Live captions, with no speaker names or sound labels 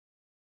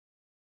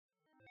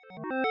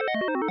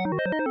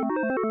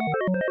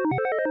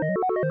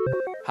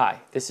Hi,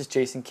 this is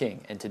Jason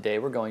King, and today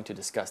we're going to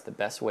discuss the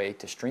best way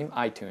to stream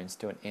iTunes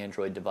to an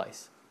Android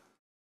device.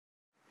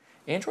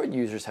 Android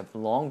users have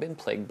long been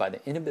plagued by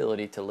the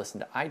inability to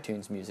listen to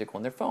iTunes music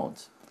on their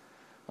phones.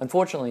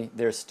 Unfortunately,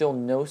 there is still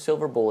no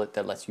silver bullet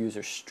that lets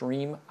users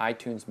stream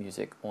iTunes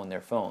music on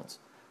their phones.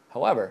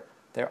 However,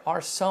 there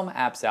are some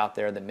apps out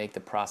there that make the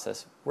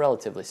process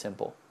relatively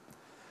simple.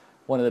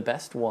 One of the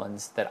best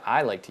ones that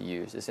I like to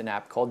use is an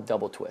app called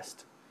Double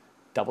Twist.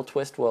 Double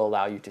Twist will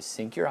allow you to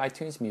sync your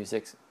iTunes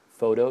music,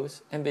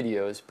 photos, and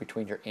videos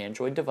between your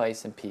Android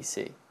device and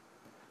PC.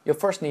 You'll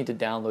first need to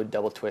download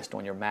Double Twist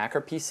on your Mac or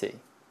PC.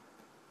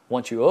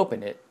 Once you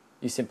open it,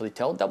 you simply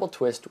tell Double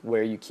Twist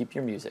where you keep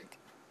your music,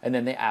 and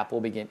then the app will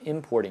begin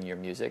importing your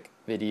music,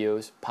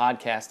 videos,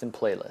 podcasts, and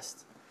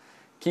playlists.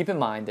 Keep in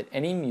mind that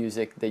any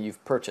music that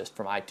you've purchased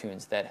from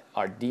iTunes that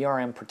are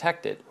DRM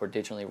protected or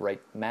digitally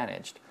right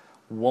managed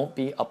won't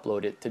be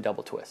uploaded to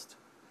Double Twist.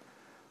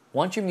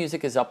 Once your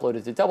music is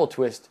uploaded to Double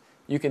Twist,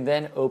 you can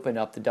then open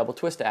up the Double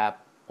Twist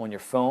app on your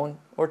phone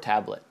or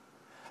tablet.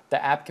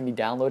 The app can be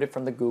downloaded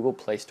from the Google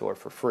Play Store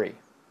for free.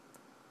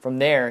 From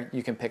there,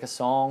 you can pick a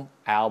song,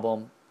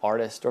 album,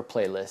 artist, or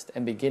playlist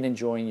and begin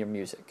enjoying your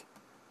music.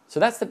 So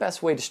that's the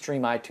best way to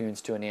stream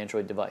iTunes to an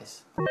Android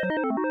device.